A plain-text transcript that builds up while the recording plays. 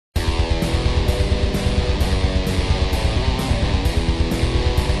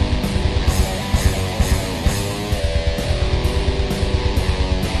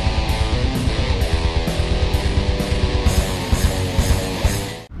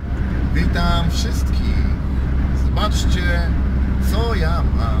Witam wszystkich. Zobaczcie, co ja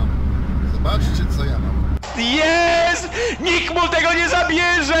mam. Zobaczcie, co ja mam. Jest! Nikt mu tego nie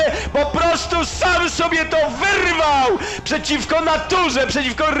zabierze! Po prostu sam sobie to wyrwał! Przeciwko naturze,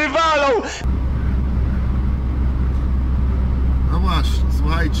 przeciwko rywalom! No właśnie,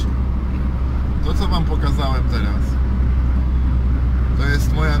 słuchajcie. To, co wam pokazałem teraz, to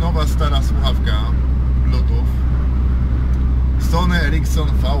jest moja nowa, stara słuchawka Bluetooth Sony Ericsson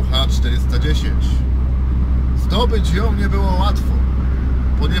VH 410. Zdobyć ją nie było łatwo,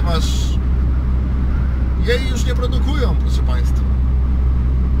 ponieważ jej już nie produkują, proszę Państwa.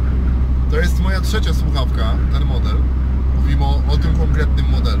 To jest moja trzecia słuchawka, ten model. Mówimy o tym konkretnym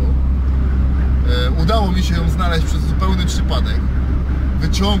modelu. Udało mi się ją znaleźć przez zupełny przypadek,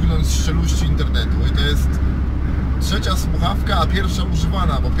 wyciągnąć z czeluści internetu, i to jest trzecia słuchawka, a pierwsza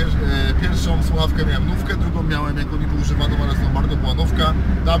używana, bo pierwszą słuchawkę miałem nówkę, drugą miałem jako niby używaną, ale znowu bardzo była nówka.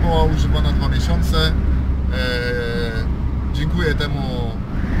 Ta była używana 2 miesiące. Dziękuję temu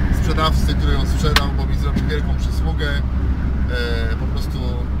sprzedawcy, który ją sprzedał, bo mi zrobił wielką przysługę. Po prostu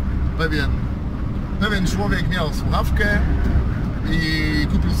pewien człowiek miał słuchawkę i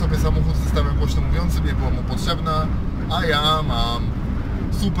kupił sobie samochód z zestawem głośno mówiącym, nie była mu potrzebna, a ja mam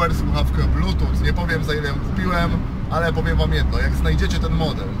super słuchawkę Bluetooth. Nie powiem, za ile ją kupiłem, ale powiem wam jedno, jak znajdziecie ten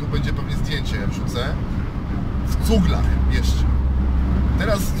model, tu będzie pewnie zdjęcie, wrzucę, w cuglach jeszcze.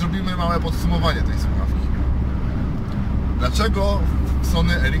 Teraz zrobimy małe podsumowanie tej słuchawki. Dlaczego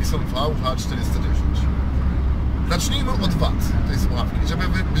Sony Ericsson VH 410? Zacznijmy od wad tej słuchawki,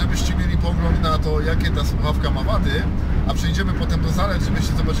 żebyście mieli pogląd na to, jakie ta słuchawka ma wady, a przejdziemy potem do zalet,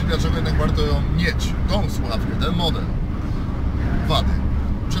 żebyście zobaczyli, dlaczego jednak warto ją mieć, tą słuchawkę, ten model. Wady.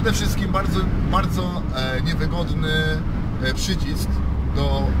 Przede wszystkim bardzo niewygodny przycisk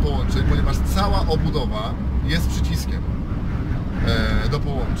do połączeń, ponieważ cała obudowa jest przyciskiem do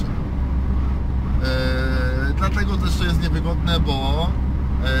połączeń. Dlatego też to jest niewygodne, bo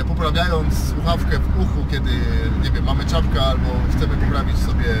poprawiając słuchawkę w uchu, kiedy, nie wiem, mamy czapkę albo chcemy poprawić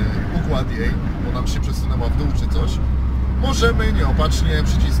sobie układ jej, bo nam się przesunęła w dół czy coś, możemy nieopatrznie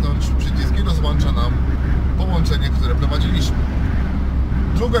przycisnąć przycisk i rozłącza nam połączenie, które prowadziliśmy.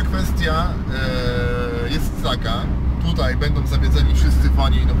 Druga kwestia jest taka, tutaj będą zawiedzeni wszyscy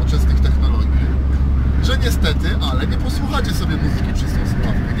fani nowoczesnych technologii, że niestety, ale nie posłuchacie sobie muzyki przez tą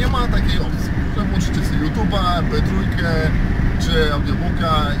słuchawkę. Nie ma takiej opcji, że włączycie sobie YouTube'a, MP3 czy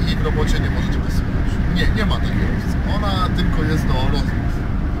audiobooka i w robocie nie możecie posłuchać. Nie ma takiej opcji. Ona tylko jest do rozmów.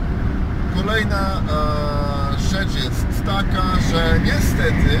 Kolejna rzecz jest taka, że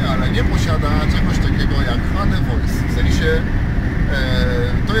niestety, ale nie posiada czegoś takiego jak HD Voice. W sensie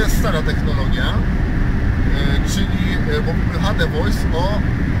to jest stara technologia, czyli mówimy HD Voice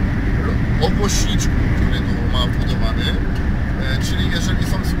o głośniczku, który tu ma wbudowany, czyli jeżeli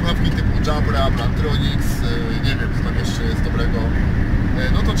są słuchawki typu Jabra, Plantronics, nie wiem co tam jeszcze jest dobrego,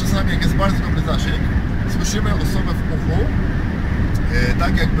 no to czasami jak jest bardzo dobry zasięg, słyszymy osobę w uchu,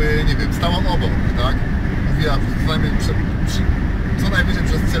 tak jakby, nie wiem, stała obok, tak? Mówiła co najwyżej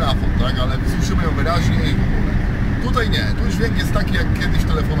przez cylafon, tak? Ale słyszymy ją wyraźnie i w ogóle. Tutaj nie, tu dźwięk jest taki jak kiedyś w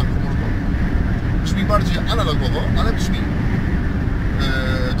telefonach komórkowych. Brzmi bardziej analogowo, ale brzmi.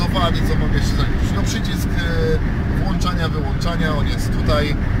 Do wady, co mogę jeszcze zaliczyć? No przycisk włączania, wyłączania, on jest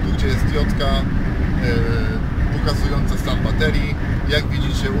tutaj, tu gdzie jest diodka pokazująca stan baterii. Jak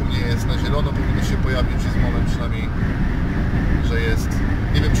widzicie, u mnie jest na zielono, powinno się pojawić przez moment przynajmniej, że jest.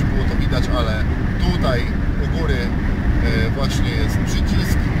 Nie wiem, czy było to widać, ale tutaj u góry właśnie jest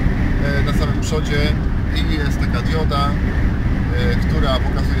przycisk na samym przodzie i jest taka dioda, która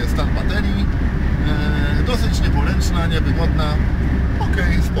pokazuje stan baterii. Dosyć nieporęczna, niewygodna.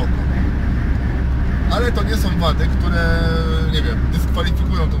 Okej, spoko. Ale to nie są wady, które, nie wiem,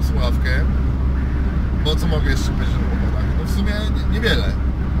 dyskwalifikują tą słuchawkę. Bo co mogę jeszcze powiedzieć o powodach? No w sumie niewiele.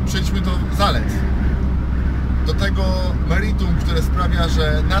 Przejdźmy do zalet. Do tego meritum, które sprawia,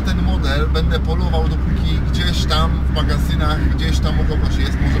 że na ten model będę polował, dopóki gdzieś tam w magazynach, gdzieś tam u kogoś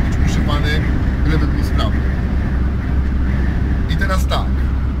jest, może być używany, gdyby był sprawny. I teraz tak.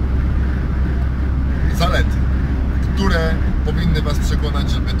 Zalety, które powinny Was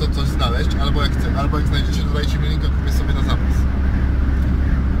przekonać, żeby to coś znaleźć, albo jak znajdziecie, dodajcie mi linka, kupię sobie na zapis.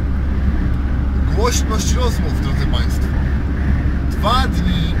 Głośność rozmów, drodzy Państwo. 2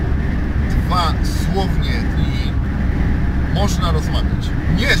 dni, słownie dni można rozmawiać.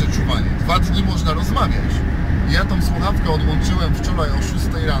 Nie rzeczowanie, 2 dni można rozmawiać. Ja tą słuchawkę odłączyłem wczoraj o 6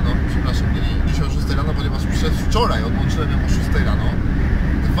 rano, przepraszam, nie dzisiaj o 6 rano, ponieważ wczoraj odłączyłem ją o 6 rano.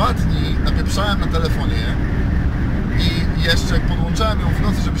 2 dni napieprzałem na telefonie i I jeszcze jak podłączałem ją w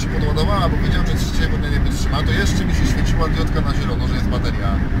nocy, żeby się podładowała, bo wiedziałem, że trzeciego dnia nie wytrzyma, to jeszcze mi się świeciła diodka na zielono, że jest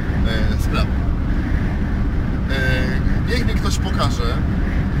bateria sprawna. Niech mi ktoś pokaże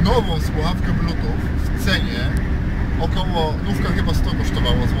nową słuchawkę Bluetooth w cenie około, nówka chyba 100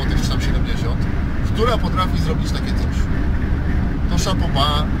 kosztowało złotych, czy tam 70, która potrafi zrobić takie coś. To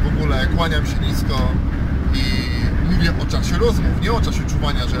szapoba, w ogóle kłaniam się nisko i mówię o czasie rozmów, nie o czasie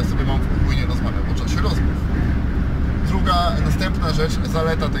czuwania, że ja sobie mam w uchu i nie rozmawiam, o czasie rozmów. Następna rzecz,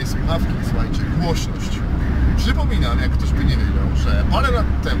 zaleta tej słuchawki, słuchajcie, głośność. Przypominam, jak ktoś by nie wiedział, że parę lat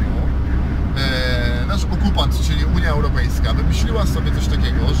temu nasz okupant, czyli Unia Europejska, wymyśliła sobie coś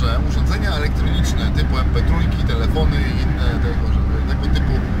takiego, że urządzenia elektroniczne typu MP3, telefony i inne tego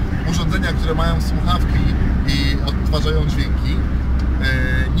typu urządzenia, które mają słuchawki i odtwarzają dźwięki,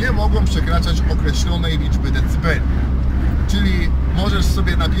 nie mogą przekraczać określonej liczby decybeli. Czyli możesz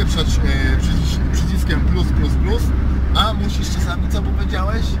sobie napieprzać przyciskiem plus, a musisz czasami, co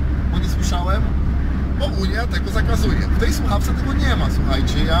powiedziałeś, bo nie słyszałem, bo Unia tego zakazuje. W tej słuchawce tego nie ma,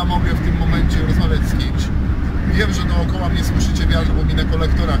 słuchajcie, ja mogę w tym momencie rozmawiać z kimś. Wiem, że dookoła mnie słyszycie wiatr, bo mi na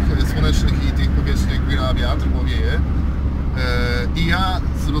kolektorach słonecznych i tych powietrznych gra wiatr, bo wieje. I ja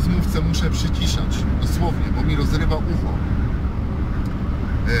z rozmówcę muszę przyciszać, dosłownie, bo mi rozrywa ucho.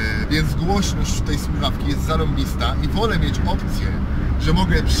 Więc głośność tej słuchawki jest zarąbista i wolę mieć opcję, że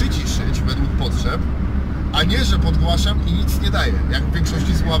mogę przyciszyć według potrzeb, a nie, że podgłaszam i nic nie daje. Jak w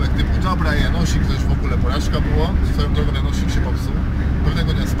większości słuchawek typu dobra, Janosik, to już w ogóle porażka było, swoją drogą Janosik się popsuł,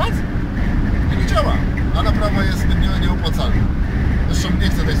 pewnego dnia spadł i nie działa, a naprawa jest zbyt nieopłacalna. Zresztą nie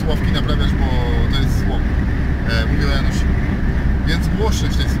chcę tej słuchawki naprawiać, bo to jest zło. Mówię o Janosiku. Więc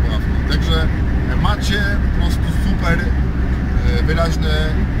głośność tej słuchawki. Także macie po prostu super wyraźną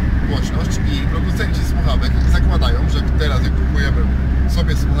głośność i producenci słuchawek zakładają, że teraz jak kupujemy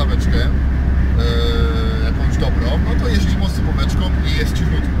sobie słuchaweczkę jakąś dobrą, no to jest oscypóweczką i jest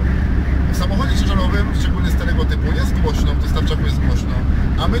cichutko. W samochodzie ciężarowym, szczególnie starego typu, jest głośno, w dostawczaku jest głośno,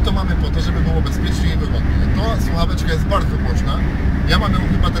 a my to mamy po to, żeby było bezpiecznie i wygodnie. To słuchaweczka jest bardzo głośna. Ja mam ją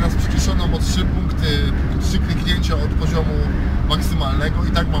chyba teraz przyciszoną o 3 kliknięcia od poziomu maksymalnego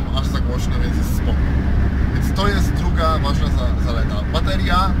i tak mam aż za głośno, więc jest spoko. Więc to jest druga ważna zaleta.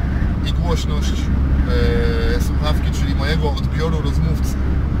 Bateria i głośność słuchawki, czyli mojego odbioru rozmówcy.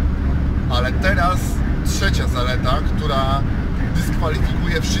 Ale teraz trzecia zaleta, która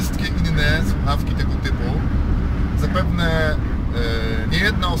dyskwalifikuje wszystkie inne słuchawki tego typu. Zapewne nie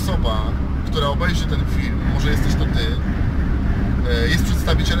jedna osoba, która obejrzy ten film, może jesteś to ty, jest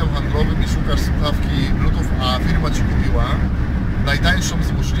przedstawicielem handlowym i szukasz słuchawki Bluetooth, a firma ci kupiła najtańszą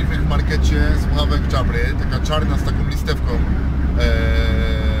z możliwych w markecie słuchawek Jabry, taka czarna z taką listewką,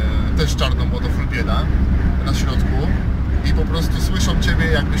 też czarną, bo to full bieda, na środku i po prostu słyszą ciebie,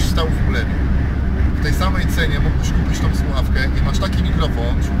 jakbyś stał w ulewie. W tej samej cenie mógłbyś kupić tą słuchawkę i masz taki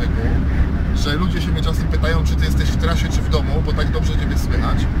mikrofon, człowieku, że ludzie się mnie czasem pytają, czy ty jesteś w trasie, czy w domu, bo tak dobrze ciebie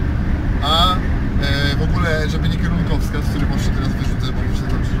słychać. A w ogóle, żeby nie kierunkowskaz, który może teraz wyrzucę, bo muszę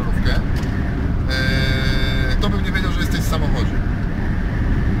zrobić żarówkę, to bym nie wiedział, że jesteś w samochodzie.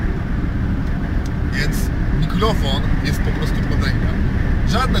 Więc mikrofon jest po prostu potęga.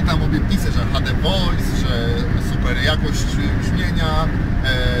 Żadne tam obietnice, że HD Voice, że super jakość brzmienia,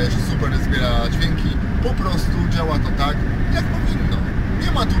 że super zbiera dźwięki. Po prostu działa to tak, jak powinno.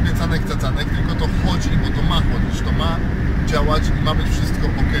 Nie ma tu obiecanek, cacanek, tylko to chodzi, bo to ma chodzić, to ma działać i ma być wszystko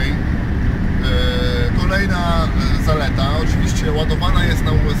ok. Kolejna zaleta, oczywiście ładowana jest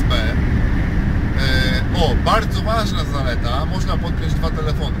na USB. Bardzo ważna zaleta, można podpiąć 2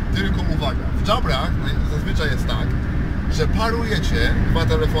 telefony, tylko uwaga, w Jabrach zazwyczaj jest tak, że parujecie 2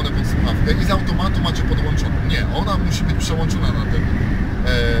 telefony pod słuchawkę i z automatu macie podłączoną. Nie, ona musi być przełączona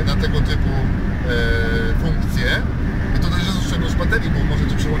na tego typu funkcje. To też jest oszczędność baterii, bo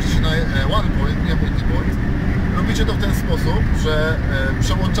możecie przełączyć się na one point, nie multi-point. Robicie to w ten sposób, że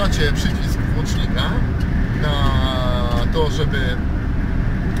przełączacie przycisk włącznika na to, żeby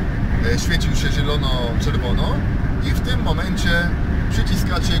świecił się zielono-czerwono i w tym momencie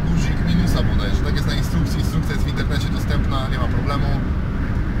przyciskacie guzik minusa bodajże. Tak jest na instrukcji, instrukcja jest w internecie dostępna, nie ma problemu.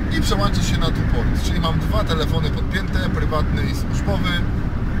 I przełączy się na two-point, czyli mam 2 telefony podpięte, prywatny i służbowy.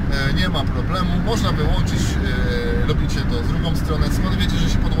 Nie ma problemu, można wyłączyć, robicie to z drugą stronę. Skąd wiecie, że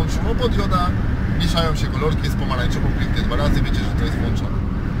się podłączyło? Bo dioda, mieszają się kolorki, jest pomarańczowo, kliknie 2 razy, wiecie, że to jest włączone.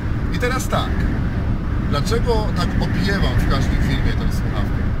 I teraz tak, dlaczego tak opiewam w każdym filmie tę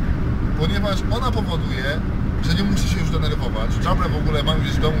słuchawkę? Ponieważ ona powoduje, że nie muszę się już denerwować. Jabrę w ogóle mam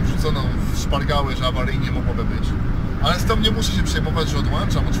gdzieś w domu wrzuconą w szpargały, że awaryjnie mogłoby być. Ale z tą nie muszę się przejmować, że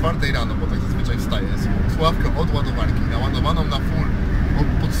odłączam o 4 rano, bo tak zazwyczaj wstaję. Słuchawkę od ładowarki, naładowaną na full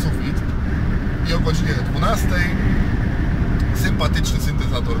pod sufit i o godzinie 12 sympatyczny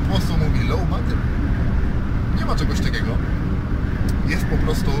syntezator głosu, mówi low battery. Nie ma czegoś takiego. Jest po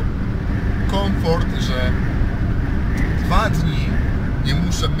prostu komfort, że 2 dni nie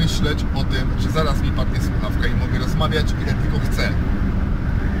muszę myśleć o tym, że zaraz mi padnie słuchawka i mogę rozmawiać ile tylko chcę.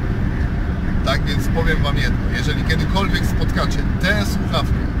 Tak więc powiem wam jedno, jeżeli kiedykolwiek spotkacie tę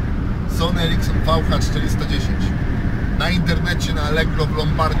słuchawkę Sony Ericsson VH 410 na internecie, na Allegro, w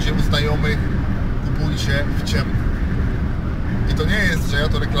Lombardzie, u znajomych, kupujcie w ciemno. I to nie jest, że ja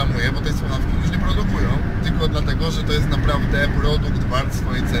to reklamuję, bo tej słuchawki już nie produkują, tylko dlatego, że to jest naprawdę produkt wart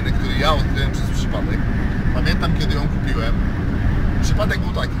swojej ceny, który ja odkryłem przez przypadek. Pamiętam, kiedy ją kupiłem. Przypadek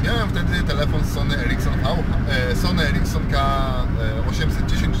był taki, miałem wtedy telefon Sony Ericsson Sony Ericsson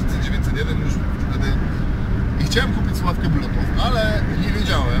K810 czy C901 już wtedy i chciałem kupić słuchawkę Bluetooth, ale nie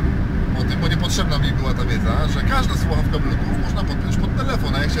wiedziałem o tym, bo niepotrzebna mi była ta wiedza, że każda słuchawka Bluetooth można podpiąć pod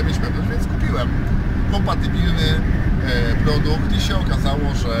telefon, a ja chciałem mieć pewność, więc kupiłem kompatybilny produkt i się okazało,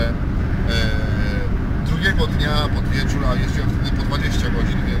 że drugiego dnia pod wieczór, a jeździłem wtedy po 20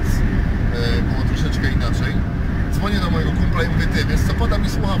 godzin, więc było troszeczkę inaczej. Dzwonię do mojego kumpla i mówię, ty, wiesz co, pada mi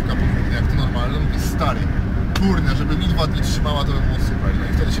słuchawka podwójnie, jak to normalne. Mówię, stary, kurna, żeby mi 2 dni trzymała, to by było super. No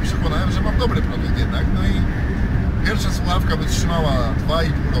i wtedy się przekonałem, że mam dobry produkt jednak. No i pierwsza słuchawka wytrzymała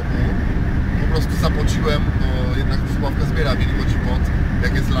 2,5 roku. Po prostu zapociłem, bo jednak słuchawka zbiera wilgoci pot.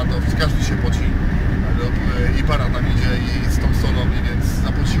 Jak jest lato, każdy się poci. I para tam idzie i z tą solą, więc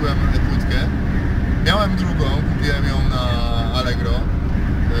zapociłem płytkę. Miałem drugą, kupiłem ją na Allegro.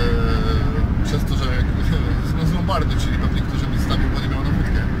 Przez to, że z Lombardy, czyli pewnie którzy mi stawił, bo nie miał na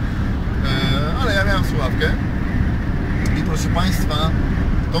wódkę. Ale ja miałem słuchawkę i proszę Państwa,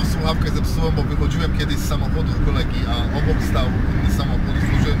 tą słuchawkę zepsułem, bo wychodziłem kiedyś z samochodu kolegi, a obok stał inny samochód,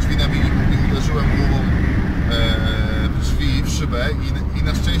 złożyłem drzwi na minimum i uderzyłem głową w drzwi, w szybę i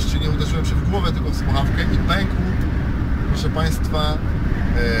na szczęście nie uderzyłem się w głowę, tylko w słuchawkę i pękł, proszę Państwa,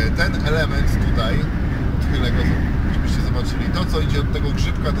 ten element tutaj, odchylę go, żebyście zobaczyli, to co idzie od tego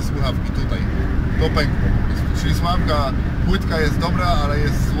grzybka do słuchawki tutaj, to pękło po prostu, czyli słuchawka, płytka jest dobra, ale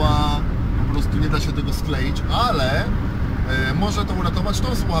jest zła, po prostu nie da się tego skleić, ale może to uratować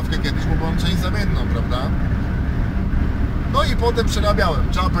tą słuchawkę kiedyś, bo mam część zamienną, prawda? No i potem przerabiałem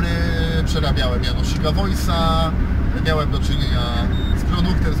Jabry, przerabiałem Janosika Voice'a, miałem do czynienia z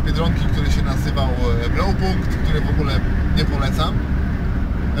produktem z Biedronki, który się nazywał Blowpunkt, który w ogóle nie polecam.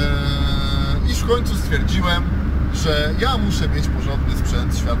 I w końcu stwierdziłem, że ja muszę mieć porządny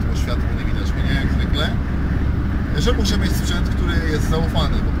sprzęt, światło nie widać mnie jak zwykle, że muszę mieć sprzęt, który jest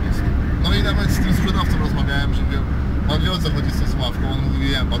zaufany po prostu. No i nawet z tym sprzedawcą rozmawiałem, że wiem, pan wie o co chodzi z tą słuchawką, on mówi,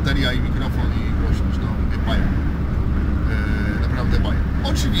 wiem, bateria i mikrofon i głośność, no mówię, baja. Naprawdę baja.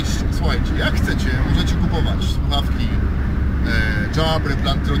 Oczywiście, słuchajcie, jak chcecie, możecie kupować słuchawki Jabry,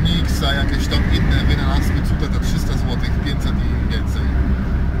 Plantronixa, jakieś tam inne wynalazki, cude te 300 zł, 500 i więcej.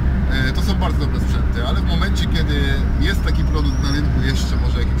 To są bardzo dobre sprzęty, ale w momencie, kiedy jest taki produkt na rynku jeszcze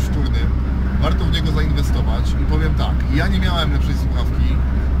może jakimś wtórnym, warto w niego zainwestować i powiem tak, ja nie miałem lepszej słuchawki,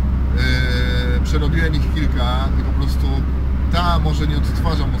 przerobiłem ich kilka i po prostu ta może nie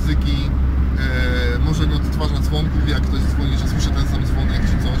odtwarza muzyki, może nie odtwarza dzwonków, jak ktoś dzwoni, że słyszę ten sam dzwonek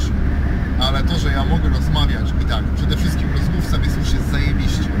czy coś, ale to, że ja mogę rozmawiać i tak, przede wszystkim rozmówca mnie słyszy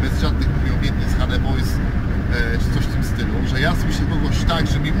zajebiście, bez żadnych mówię obietnic, HD Voice czy coś w tym stylu, że ja słyszę kogoś tak,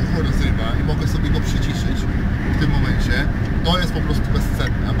 że mi ucho rozrywa i mogę sobie go przyciszyć w tym momencie, to jest po prostu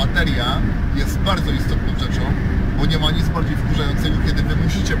bezcenne. A bateria jest bardzo istotną rzeczą, bo nie ma nic bardziej wkurzającego, kiedy wy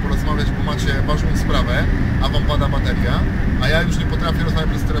musicie porozmawiać, bo macie ważną sprawę, a wam pada bateria, a ja już nie potrafię rozmawiać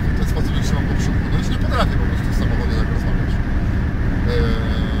przez telefon w ten sposób, że trzymam go przy uchu. No już nie potrafię po prostu w samochodzie tak rozmawiać.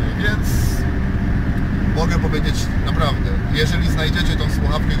 Więc mogę powiedzieć naprawdę, jeżeli znajdziecie tą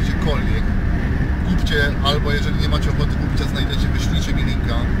słuchawkę gdziekolwiek, kupcie, albo jeżeli nie macie ochoty kupić, a znajdziecie, wyślijcie mi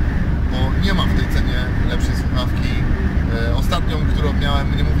linka, bo nie ma w tej cenie lepszej słuchawki. Ostatnią, którą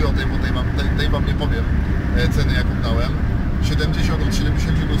miałem, nie mówię o tej, bo tej wam nie powiem ceny jaką dałem, 70 od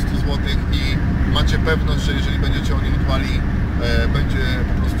 70 do 100 zł i macie pewność, że jeżeli będziecie o nim dbali, będzie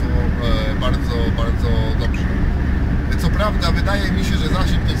po prostu bardzo, bardzo dobrze. Co prawda wydaje mi się, że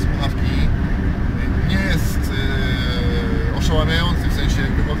zasięg tej słuchawki nie jest oszałamiający, w sensie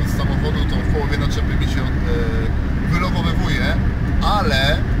jak wychodząc z samochodu, to w połowie naczepy mi się wylogowywuje,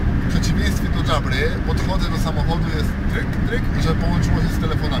 ale w przeciwieństwie do Jabry podchodzę do samochodu, jest tryk, że połączyło się z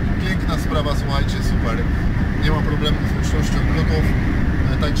telefonami. Piękna sprawa, słuchajcie, super. Nie ma problemu z łącznością Bluetooth,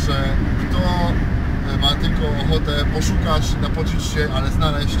 także kto ma tylko ochotę poszukać, napocić się, ale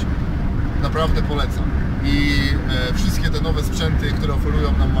znaleźć, naprawdę polecam. I wszystkie te nowe sprzęty, które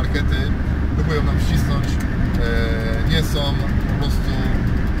oferują nam markety, próbują nam wcisnąć, nie są po prostu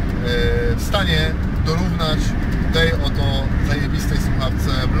w stanie dorównać tej oto zajebistej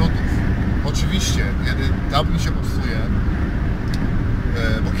słuchawce Bluetooth. Oczywiście, kiedy ta mi się popsuje,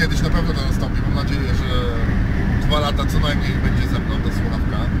 bo kiedyś na pewno to nastąpi, mam nadzieję, że 2 lata co najmniej będzie ze mną ta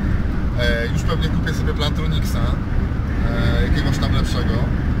słuchawka. Już pewnie kupię sobie Plantroniksa, jakiegoś tam lepszego,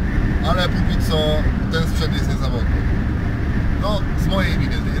 ale póki co ten sprzęt jest niezawodny. No, z mojej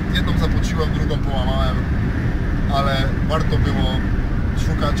winy, jedną zapłaciłem, drugą połamałem, ale warto było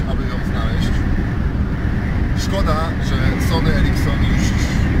szukać, aby ją znaleźć. Szkoda, że Sony Ericsson już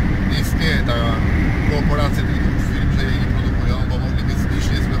nie istnieje ta kooperacja tych dwóch firm, że jej nie produkują, bo mogliby zbić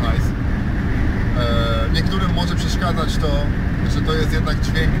niezły hajs. Niektórym może przeszkadzać to, że to jest jednak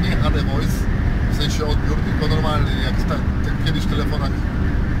dźwięk nie HD voice, w sensie odbiór, tylko normalny, jak kiedyś w telefonach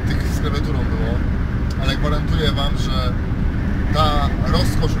tych z klawiaturą było, ale gwarantuję Wam, że ta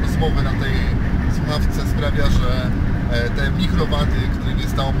rozkosz rozmowy na tej słuchawce sprawia, że te mikrowady, którym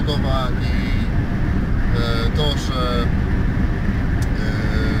jest ta obudowa i to, że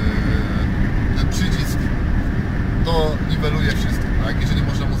ten przycisk to niweluje wszystko, tak? Jeżeli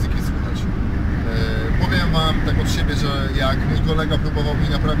można muzyki słuchać. Powiem Wam tak od siebie, że jak mój kolega próbował mi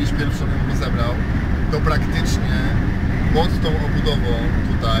naprawić pierwszą, ją rozebrał, to praktycznie pod tą obudową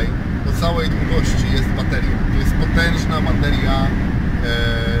tutaj po całej długości jest bateria. To jest potężna bateria.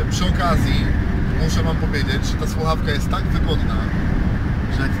 Przy okazji muszę Wam powiedzieć, że ta słuchawka jest tak wygodna,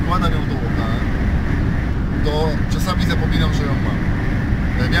 że jak wkładam ją do ucha, to czasami zapominam, że ją mam.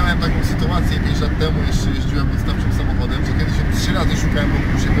 Miałem taką sytuację 5 lat temu, jeszcze jeździłem dostawczym samochodem, że kiedyś ją 3 razy szukałem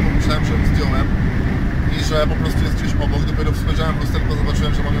wokół siebie, bo myślałem, że ją zdjąłem i że po prostu jest gdzieś obok. Dopiero spojrzałem w lusterko,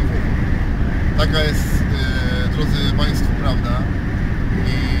 zobaczyłem, że mam ją w uchu. Taka jest, drodzy Państwo, prawda.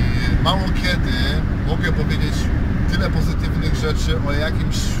 I mało kiedy mogę powiedzieć tyle pozytywnych rzeczy o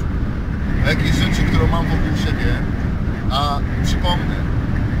jakiejś rzeczy, którą mam wokół siebie, a przypomnę,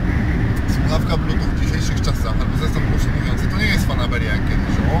 słuchawka Bluetooth w dzisiejszych czasach, albo zestaw głośno mówiący, to nie jest fanaberia jak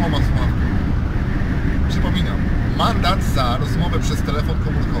kiedyś, że o, ma słuchawkę. Przypominam, mandat za rozmowę przez telefon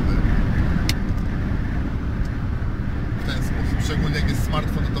komórkowy w ten sposób, szczególnie jak jest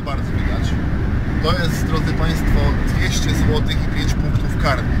smartfon, to bardzo widać. To jest, drodzy Państwo, 200 zł i 5 punktów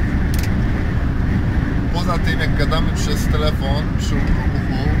karnych. Poza tym, jak gadamy przez telefon przy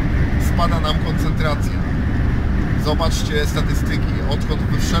uchu, spada nam koncentracja. Zobaczcie statystyki, odkąd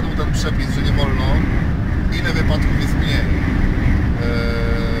wszedł ten przepis, że nie wolno, ile wypadków jest mniej.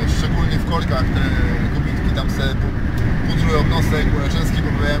 Szczególnie w korkach te kobietki tam se pudrują nosek, rzęski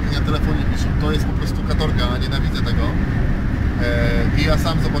poprawiają i na telefonie piszą. To jest po prostu katorga, nienawidzę tego. I ja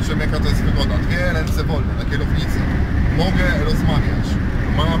sam zobaczyłem, jaka to jest wygoda. 2 ręce wolne na kierownicy. Mogę rozmawiać.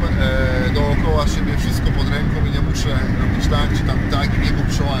 Mam dookoła siebie wszystko pod ręką i nie muszę robić tak czy tam tak i biegu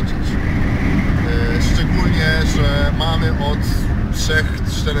przełączyć. Szczególnie, że mamy od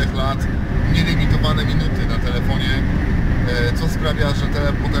 3-4 lat nielimitowane minuty na telefonie, co sprawia, że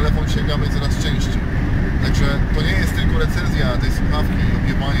po telefon sięgamy coraz częściej. Także to nie jest tylko recenzja tej słuchawki i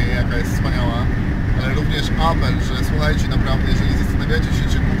opiewanie, jaka jest wspaniała, ale również apel, że słuchajcie, naprawdę, jeżeli zastanawiacie się,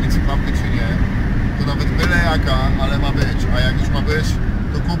 czy kupić słuchawkę, czy nie, to nawet byle jaka, ale ma być, a jak już ma być,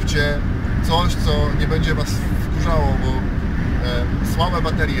 to kupcie coś, co nie będzie Was wkurzało, bo słabe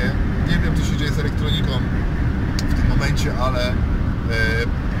baterie, nie wiem, co się dzieje z elektroniką w tym momencie, ale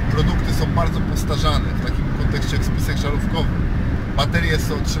produkty są bardzo postarzane w takim kontekście jak spisek żarówkowy. Baterie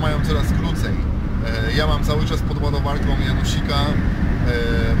trzymają coraz krócej. Ja mam cały czas pod ładowarką Janusika.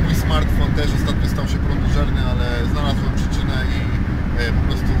 Mój smartfon też ostatnio stał się prądożerny, ale znalazłem przyczynę i po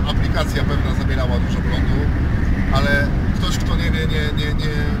prostu aplikacja pewna zabierała dużo prądu, ale ktoś, kto nie wie,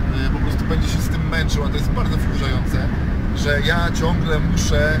 po prostu będzie się z tym męczył, a to jest bardzo wkurzające, że ja ciągle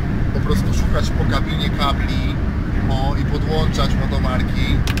muszę po prostu szukać po kabinie kabli i podłączać ładowarki,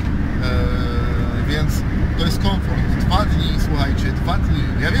 więc to jest komfort. 2 dni, słuchajcie, 2 dni.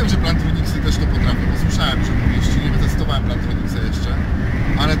 Ja wiem, że Plantroniksy też to potrafią, bo słyszałem, że mówiliście, nie wytestowałem Plantroniksa jeszcze,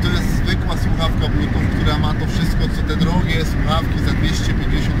 ale to jest zwykła słuchawka Bluetooth, która ma to wszystko, co te drogie słuchawki za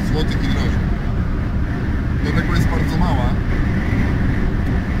 250 zł i drożej. Do tego jest bardzo mała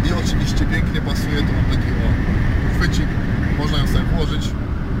i oczywiście pięknie pasuje, to mam taki chwycik, można ją sobie włożyć.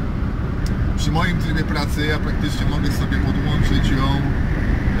 Przy moim trybie pracy ja praktycznie mogę sobie podłączyć ją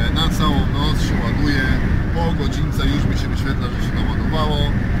na całą noc, się ładuje, po godzince już mi się wyświetla, że się naładowało.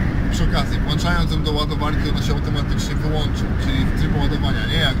 Przy okazji, włączając ją do ładowarki, ona się automatycznie wyłączy, czyli w trybie ładowania,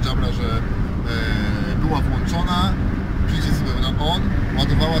 nie jak Jabra, że była włączona, przycisk był na on,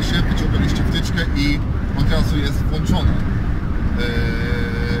 ładowała się, wyciągaliście wtyczkę i od razu jest włączona.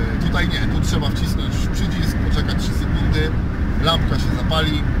 Tutaj nie, tu trzeba wcisnąć przycisk, poczekać 3 sekundy, lampka się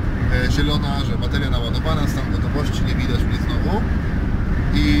zapali, zielona, że bateria naładowana, stan gotowości, nie widać mnie znowu.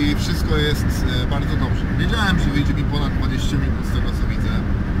 i wszystko jest bardzo dobrze. Wiedziałem, że wyjdzie mi ponad 20 minut z tego co widzę,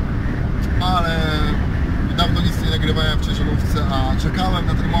 ale dawno nic nie nagrywałem w ciężarówce, a czekałem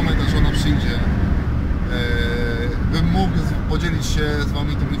na ten moment, aż ona przyjdzie, bym mógł podzielić się z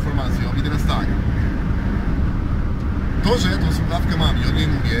wami tą informacją. I teraz tak, to, że ja tą słuchawkę mam i o niej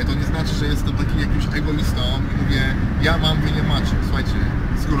mówię, to nie znaczy, że jestem takim jakimś egoistą i mówię, ja mam, wy nie macie. Słuchajcie,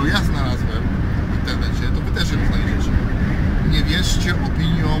 skoro ja znalazłem w internecie, to wy też ją znajdziecie. Nie wierzcie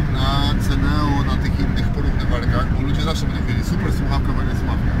opiniom na Ceneo, na tych innych porównywarkach, bo ludzie zawsze będą wiedzieć, super słuchawka, fajna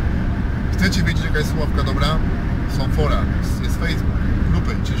słuchawka. Chcecie wiedzieć, jaka jest słuchawka dobra? Są fora, jest Facebook,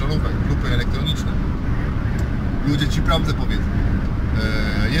 grupy ciężarówek, grupy elektroniczne. Ludzie ci prawdę powiedzą.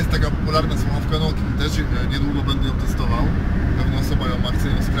 Jest taka popularna słuchawka Nokii, też niedługo będę ją testował. Pewna osoba ją ma, chce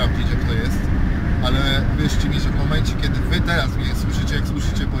ją sprawdzić, jak to jest. Ale wierzcie mi, że w momencie, kiedy wy teraz mnie słyszycie, jak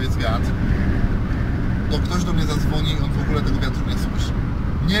słyszycie, bo jest wiatr, to ktoś do mnie zadzwoni i on w ogóle tego wiatru nie słyszy.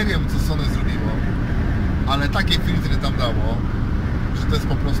 Nie wiem, co Sony zrobiło, ale takie filtry tam dało, że to jest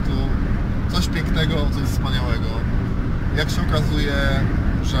po prostu coś pięknego, coś wspaniałego. Jak się okazuje,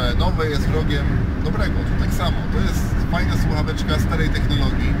 że nowe jest wrogiem dobrego, to tak samo. To jest fajna słuchaweczka starej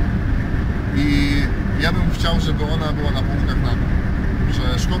technologii i ja bym chciał, żeby ona była na półkach nadal.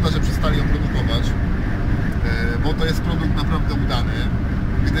 Że szkoda, że przestali ją produkować, bo to jest produkt naprawdę udany.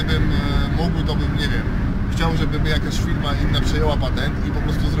 Gdybym mógł, to bym, nie wiem, chciał, żeby jakaś firma inna przejęła patent i po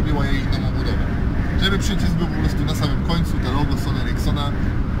prostu zrobiła jej inną obudowę. Żeby przycisk był po prostu na samym końcu, to logo Sony Ericssona.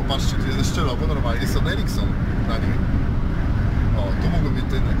 Popatrzcie, tu jest jeszcze logo, normalnie Sony Ericsson na nim. O, tu mógłby być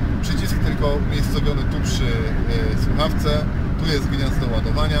ten przycisk tylko umiejscowiony tu przy słuchawce. Tu jest gniazdo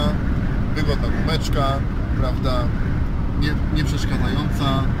ładowania, wygodna gumeczka, prawda, nie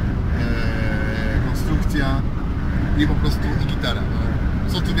przeszkadzająca konstrukcja i po prostu i gitara. No.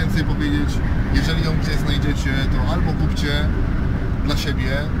 Co tu więcej powiedzieć? Jeżeli ją gdzieś znajdziecie, to albo kupcie dla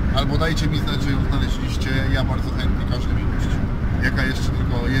siebie, albo dajcie mi znać, że ją znaleźliście. Ja bardzo chętnie każdy mi puści. Jaka jeszcze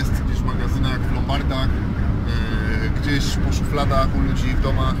tylko jest gdzieś w magazynach, w lombardach, gdzieś po szufladach u ludzi w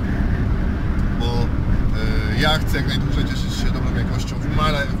domach, bo ja chcę jak najdłużej cieszyć się dobrą jakością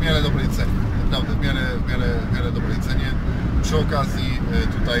w miarę dobrej cenie. Naprawdę, w miarę dobrej cenie. Przy okazji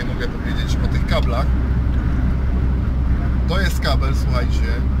tutaj mogę powiedzieć o tych kablach. To jest kabel, słuchajcie,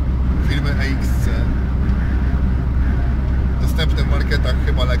 firmy EXC. Dostępne w marketach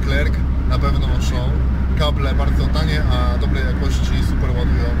chyba Leclerc, na pewno są. Kable bardzo tanie, a dobrej jakości, super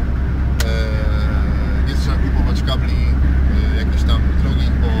ładują. Nie trzeba kupować kabli jakichś tam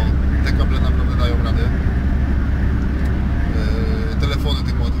drogich, bo te kable naprawdę dają radę. Telefony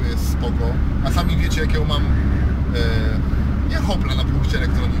tym ładuje, jest spoko. A sami wiecie, jak ją mam nie hopla na punkcie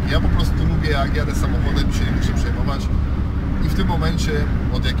elektroniki. Ja po prostu lubię, jak jadę samochodem i się nie muszę przejmować. I w tym momencie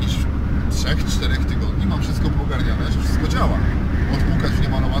od jakichś 3-4 tygodni mam wszystko poogarniane, że wszystko działa. Odpukać w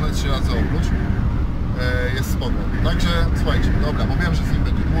niemalowane, 3 razy obróć. Jest spoko. Także słuchajcie, dobra, bo wiem, że film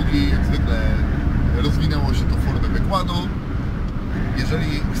będzie długi, jak zwykle rozwinęło się to w formę wykładu.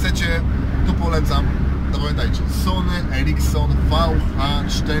 Jeżeli chcecie, to polecam. To pamiętajcie, Sony Ericsson VH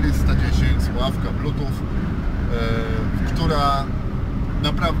 410, słuchawka Bluetooth, która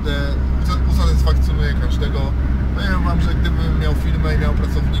naprawdę usatysfakcjonuje każdego. Powiem wam, że gdybym miał firmę i miał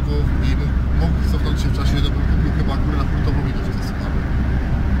pracowników i mógł cofnąć się w czasie, to bym kupił chyba na hurtową ilość tej słuchawy.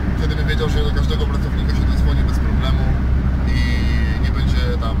 Wtedy bym wiedział, że do każdego pracownika się dozwoni bez problemu i nie będzie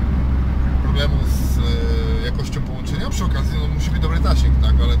tam problemu z jakością połączenia. Przy okazji no, musi być dobry zasięg,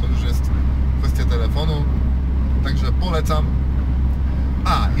 tak, ale to już jest kwestia telefonu. Także polecam.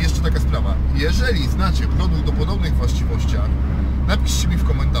 A, jeszcze taka sprawa. Jeżeli znacie produkt o podobnych właściwościach, napiszcie mi w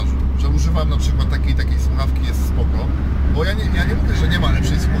komentarzu, że używam na przykład takiej słuchawki, jest spoko. Bo ja nie mówię, że nie ma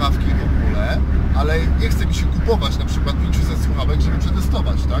lepszej słuchawki w ogóle, ale nie chce mi się kupować na przykład 500 słuchawek, żeby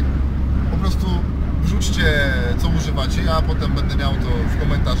przetestować, tak? Po prostu wrzućcie, co używacie, ja potem będę miał to w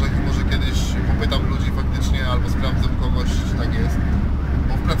komentarzach i może kiedyś popytam ludzi faktycznie, albo sprawdzę u kogoś, czy tak jest.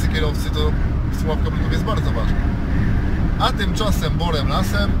 Bo w pracy kierowcy to słuchawka Bluetooth jest bardzo ważna. A tymczasem borem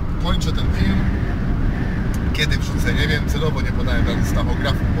lasem kończę ten film. Kiedy wrzucę, nie wiem, celowo nie podałem żadnych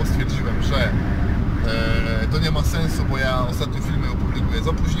stachografów, bo stwierdziłem, że to nie ma sensu, bo ja ostatnio filmy opublikuję z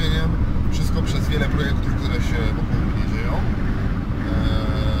opóźnieniem. Wszystko przez wiele projektów, które się wokół mnie dzieją.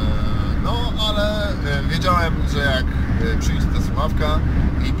 No, ale wiedziałem, że jak przyjdzie ta słuchawka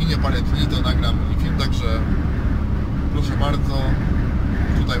i minie parę dni, to nagram film, także proszę bardzo,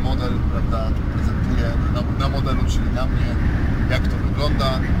 tutaj model, prawda, prezentuję na modelu, czyli na mnie, jak to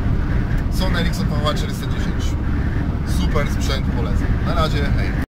wygląda. Sony Ericsson VH 410. Super sprzęt, polecam. Na razie, hej.